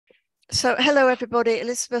So hello everybody,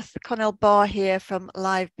 Elizabeth Connell-Barr here from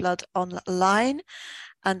livebloodonline,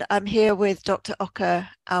 and I'm here with Dr. Okker,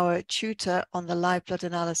 our tutor on the live blood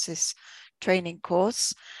analysis training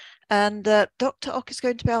course. And Dr. Okker is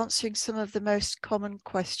going to be answering some of the most common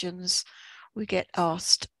questions we get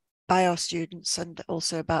asked by our students and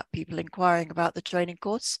also about people inquiring about the training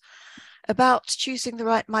course, about choosing the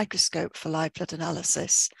right microscope for live blood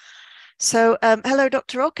analysis. So hello,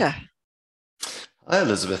 Dr. Okker. Hi,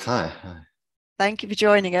 Elizabeth. Hi. Thank you for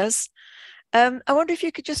joining us. I wonder if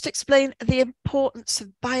you could just explain the importance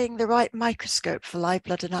of buying the right microscope for live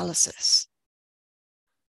blood analysis.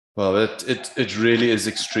 Well, it really is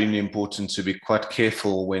extremely important to be quite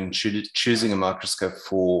careful when choosing a microscope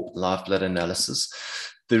for live blood analysis.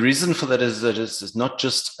 The reason for that is that it's not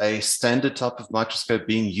just a standard type of microscope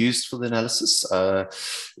being used for the analysis.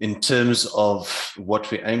 In terms of what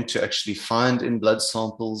we aim to actually find in blood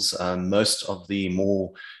samples, most of the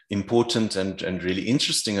more important and really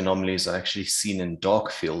interesting anomalies are actually seen in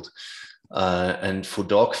dark field. And for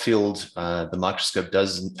dark field, the microscope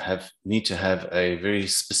does need to have a very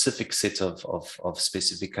specific set of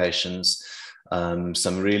specifications,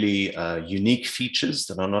 some really unique features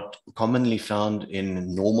that are not commonly found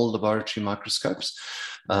in normal laboratory microscopes,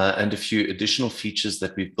 and a few additional features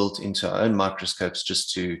that we've built into our own microscopes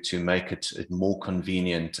just to make it more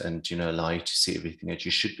convenient and allow you to see everything that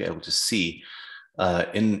you should be able to see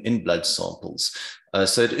in blood samples.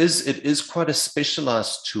 So it is quite a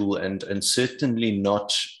specialized tool and certainly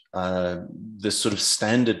not the sort of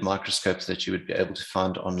standard microscopes that you would be able to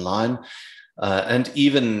find online. And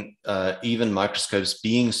even microscopes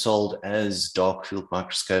being sold as dark field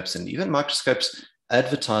microscopes, and even microscopes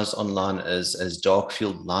advertised online as dark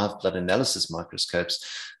field live blood analysis microscopes.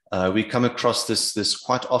 We come across this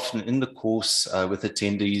quite often in the course with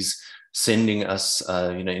attendees sending us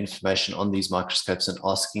information on these microscopes and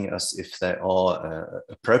asking us if they are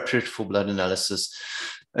appropriate for blood analysis.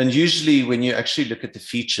 And usually when you actually look at the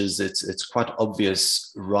features, it's quite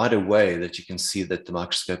obvious right away that you can see that the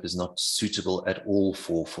microscope is not suitable at all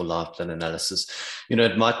for live blood analysis.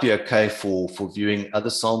 It might be okay for viewing other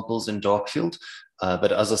samples in dark field,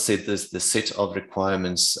 but as I said, there's the set of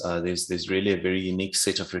requirements. There's really a very unique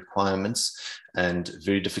set of requirements, and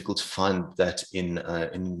very difficult to find that in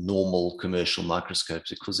normal commercial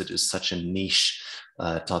microscopes because it is such a niche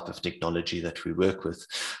type of technology that we work with.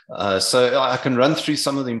 So I can run through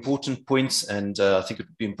some of the important points, and I think it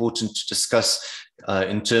would be important to discuss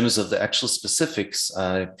in terms of the actual specifics.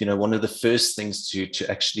 One of the first things to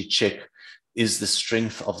actually check is the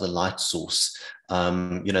strength of the light source.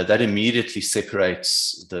 That immediately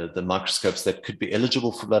separates the microscopes that could be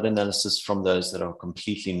eligible for blood analysis from those that are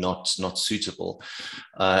completely not suitable.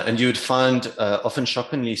 And you would find, often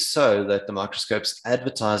shockingly so, that the microscopes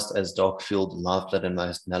advertised as dark field live blood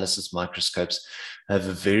analysis microscopes have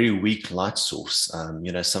a very weak light source,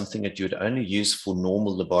 something that you would only use for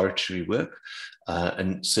normal laboratory work.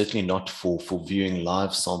 And certainly not for viewing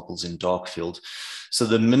live samples in dark field. So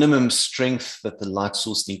the minimum strength that the light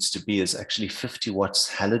source needs to be is actually 50 watts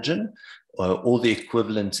halogen, or the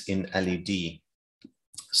equivalent in LED.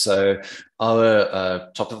 So our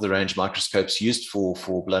top of the range microscopes used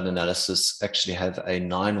for blood analysis actually have a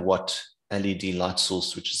 9-watt LED light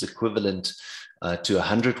source, which is equivalent to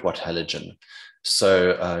 100-watt halogen.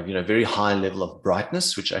 So, very high level of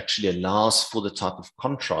brightness, which actually allows for the type of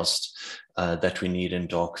contrast that we need in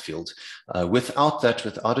dark field. Without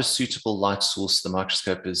a suitable light source, the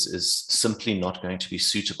microscope is simply not going to be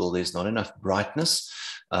suitable. There's not enough brightness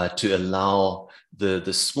to allow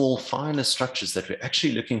the small, finer structures that we're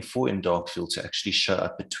actually looking for in dark field to actually show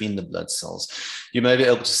up between the blood cells. You may be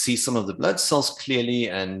able to see some of the blood cells clearly,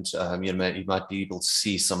 and you might be able to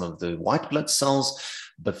see some of the white blood cells,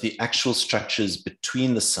 but the actual structures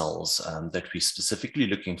between the cells that we're specifically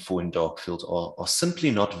looking for in dark field are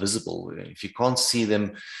simply not visible. If you can't see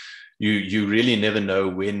them, you really never know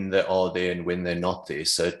when they are there and when they're not there.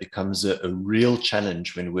 So it becomes a real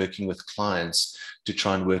challenge when working with clients to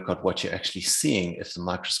try and work out what you're actually seeing if the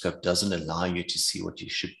microscope doesn't allow you to see what you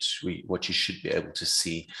should be able to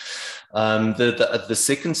see. The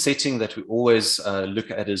second setting that we always look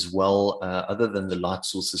at as well, other than the light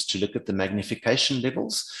sources, to look at the magnification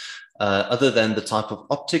levels. Other than the type of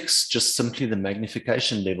optics, just simply the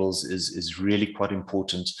magnification levels is really quite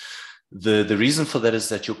important. The reason for that is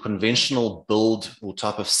that your conventional build or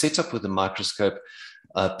type of setup with a microscope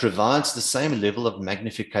provides the same level of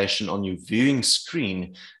magnification on your viewing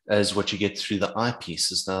screen as what you get through the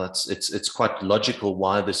eyepieces. Now, it's quite logical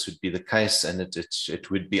why this would be the case, and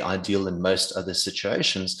it would be ideal in most other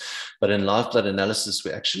situations. But in live blood analysis,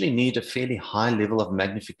 we actually need a fairly high level of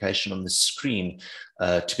magnification on the screen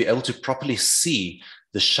to be able to properly see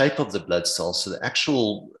the shape of the blood cells. So the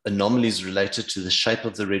actual anomalies related to the shape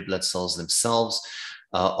of the red blood cells themselves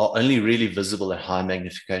are only really visible at high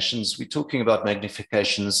magnifications. We're talking about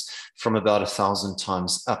magnifications from about 1,000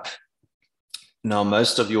 times up. Now,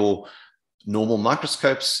 most of your normal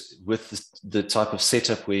microscopes with the type of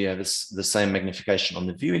setup where you have the same magnification on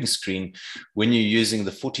the viewing screen, when you're using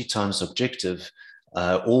the 40 times objective,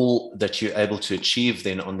 all that you're able to achieve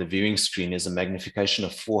then on the viewing screen is a magnification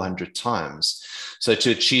of 400 times. So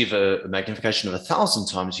to achieve a magnification of 1,000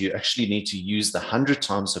 times, you actually need to use the 100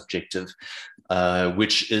 times objective,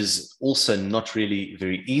 which is also not really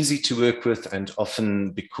very easy to work with. And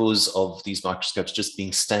often, because of these microscopes just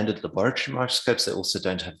being standard laboratory microscopes, they also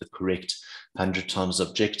don't have the correct 100 times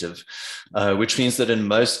objective, which means that in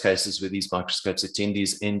most cases where these microscopes,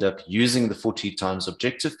 attendees end up using the 40 times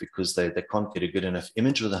objective because they can't get a good enough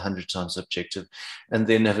image with a 100 times objective, and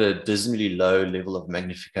then have a dismally low level of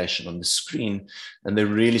magnification on the screen, and they're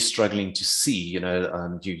really struggling to see.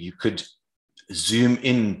 You could zoom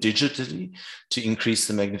in digitally to increase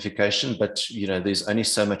the magnification, but there's only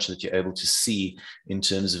so much that you're able to see in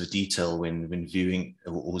terms of detail when viewing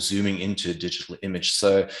or zooming into a digital image.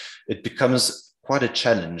 So it becomes quite a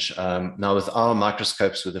challenge. Now, with our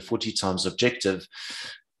microscopes with a 40 times objective,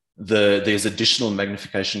 there's additional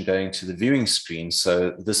magnification going to the viewing screen.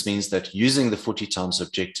 So this means that using the 40 times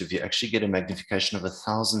objective, you actually get a magnification of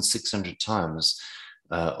 1,600 times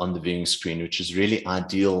on the viewing screen, which is really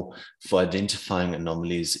ideal for identifying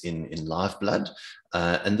anomalies in live blood.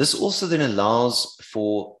 And this also then allows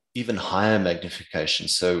for even higher magnification.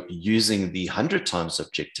 So using the 100 times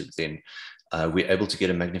objective, then we're able to get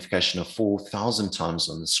a magnification of 4,000 times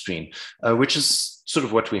on the screen, which is sort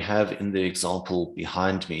of what we have in the example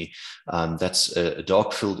behind me. That's a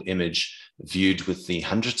dark field image viewed with the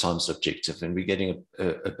 100 times objective, and we're getting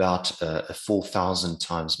about a 4,000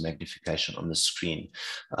 times magnification on the screen,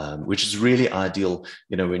 which is really ideal,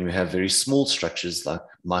 when we have very small structures like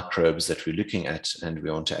microbes that we're looking at, and we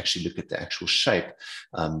want to actually look at the actual shape.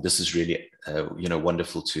 This is really,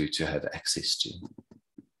 wonderful to have access to.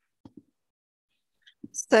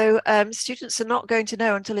 So students are not going to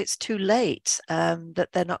know until it's too late that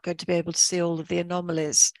they're not going to be able to see all of the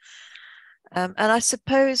anomalies. And I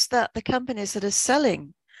suppose that the companies that are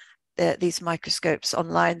selling these microscopes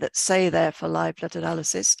online that say they're for live blood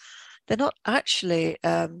analysis, they're not actually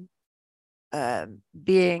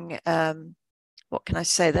being, what can I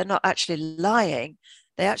say? They're not actually lying.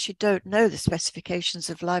 They actually don't know the specifications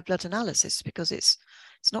of live blood analysis because it's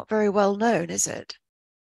not very well known, is it?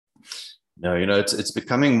 No, it's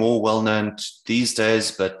becoming more well known these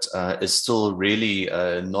days, but it's still really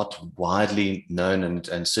not widely known,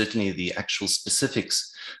 and certainly the actual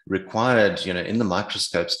specifics required, in the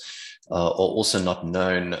microscopes are also not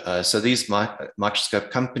known. So these microscope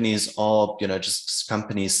companies are, just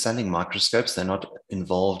companies selling microscopes. They're not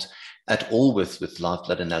involved at all with live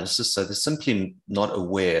blood analysis, so they're simply not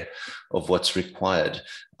aware of what's required,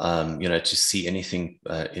 to see anything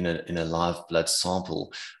in a live blood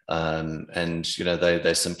sample, and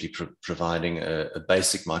they're simply providing a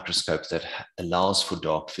basic microscope that allows for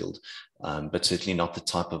dark field, but certainly not the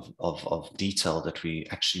type of detail that we're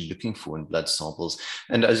actually looking for in blood samples.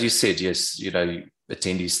 And as you said, yes,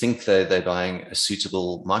 attendees think they're buying a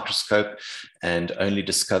suitable microscope, and only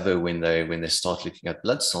discover when they start looking at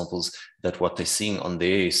blood samples that what they're seeing on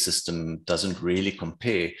their system doesn't really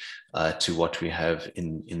compare to what we have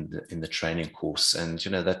in the training course. And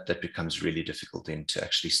that becomes really difficult then to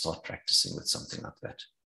actually start practicing with something like that.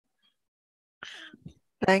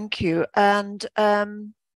 Thank you. And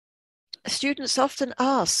students often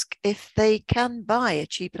ask if they can buy a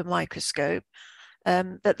cheaper microscope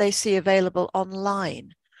that they see available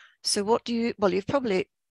online. So what do you, well, you've probably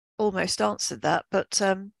almost answered that, but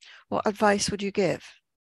what advice would you give?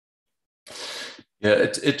 Yeah,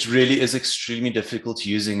 it really is extremely difficult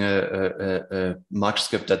using a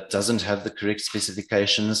microscope that doesn't have the correct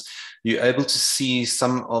specifications. You're able to see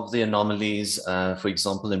some of the anomalies. For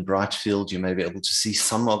example, in bright field, you may be able to see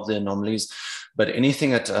some of the anomalies, but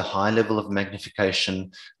anything at a high level of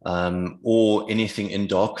magnification or anything in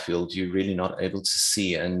dark field, you're really not able to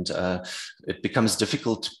see. And it becomes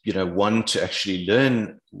difficult, one, to actually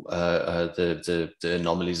learn the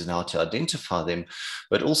anomalies and how to identify them,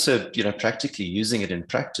 but also, practically using it in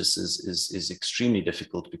practice is extremely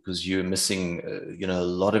difficult because you're missing, a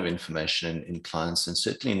lot of information in clients, and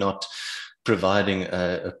certainly not providing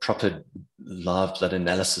a proper live blood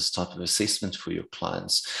analysis type of assessment for your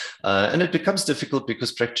clients. And it becomes difficult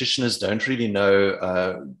because practitioners don't really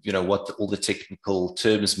know, what all the technical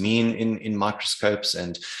terms mean in microscopes,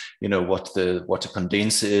 and, what a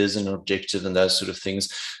condenser is and an objective and those sort of things.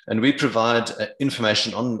 And we provide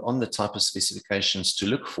information on the type of specifications to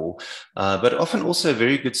look for. But often also a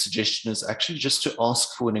very good suggestion is actually just to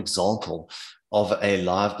ask for an example of a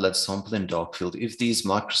live blood sample in dark field. If these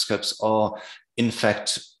microscopes are in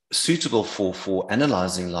fact suitable for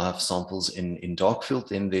analyzing live samples in dark field,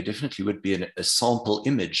 then there definitely would be a sample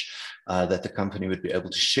image that the company would be able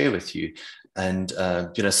to share with you. And,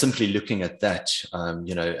 simply looking at that,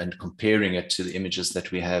 and comparing it to the images that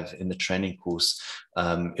we have in the training course,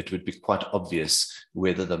 it would be quite obvious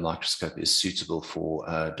whether the microscope is suitable for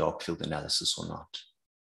dark field analysis or not.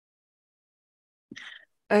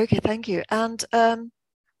 Okay, thank you. And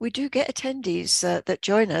we do get attendees that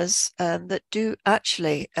join us that do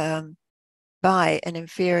actually buy an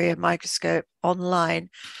inferior microscope online,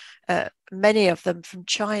 many of them from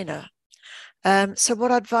China. So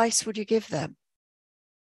what advice would you give them?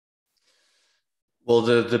 Well,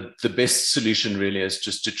 the best solution really is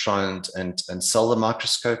just to try and sell the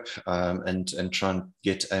microscope, and try and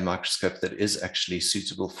get a microscope that is actually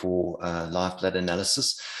suitable for live blood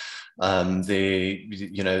analysis.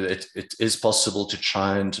 It is possible to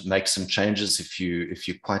try and make some changes if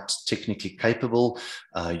you're quite technically capable.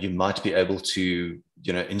 You might be able to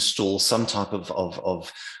install some type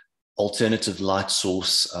of alternative light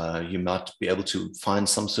source. You might be able to find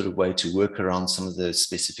some sort of way to work around some of the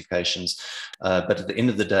specifications. But at the end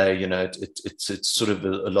of the day, it's sort of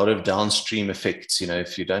a lot of downstream effects.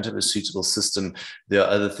 If you don't have a suitable system, there are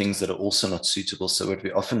other things that are also not suitable. So what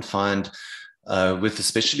we often find with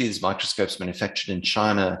especially these microscopes manufactured in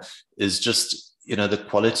China is just, the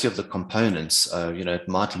quality of the components. It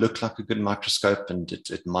might look like a good microscope, and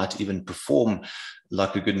it might even perform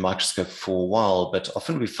like a good microscope for a while, but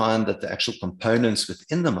often we find that the actual components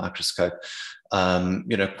within the microscope,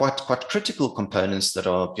 quite critical components that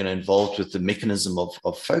are, involved with the mechanism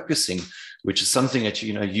of focusing, which is something that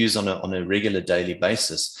use on a regular daily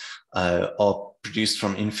basis, are produced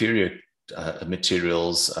from inferior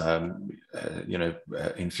materials,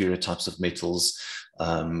 inferior types of metals,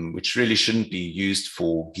 which really shouldn't be used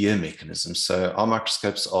for gear mechanisms. So our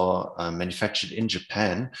microscopes are manufactured in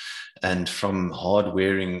Japan, and from hard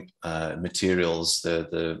wearing materials,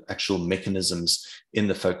 the actual mechanisms in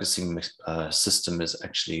the focusing system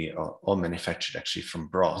are manufactured actually from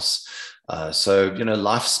brass. So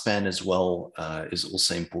lifespan as well is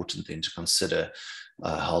also important then to consider.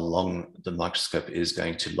 How long the microscope is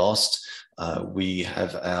going to last. We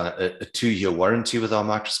have a 2-year warranty with our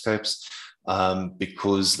microscopes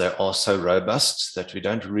because they are so robust that we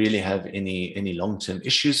don't really have any long-term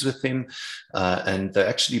issues with them. And they're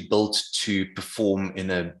actually built to perform in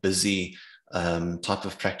a busy type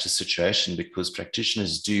of practice situation, because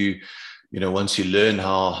practitioners do, once you learn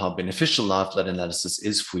how beneficial live blood analysis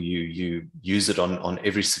is for you, you use it on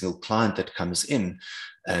every single client that comes in,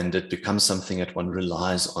 and it becomes something that one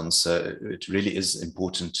relies on. So it really is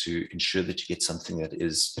important to ensure that you get something that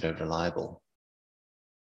is, reliable.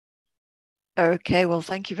 Okay, well,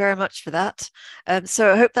 thank you very much for that.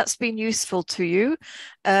 So I hope that's been useful to you.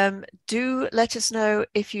 Do let us know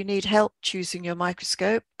if you need help choosing your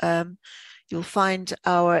microscope. You'll find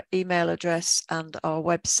our email address and our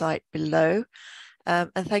website below.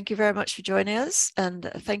 And thank you very much for joining us.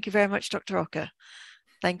 And thank you very much, Dr. Okker.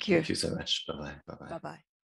 Thank you. Thank you so much. Bye-bye. Bye-bye. Bye-bye.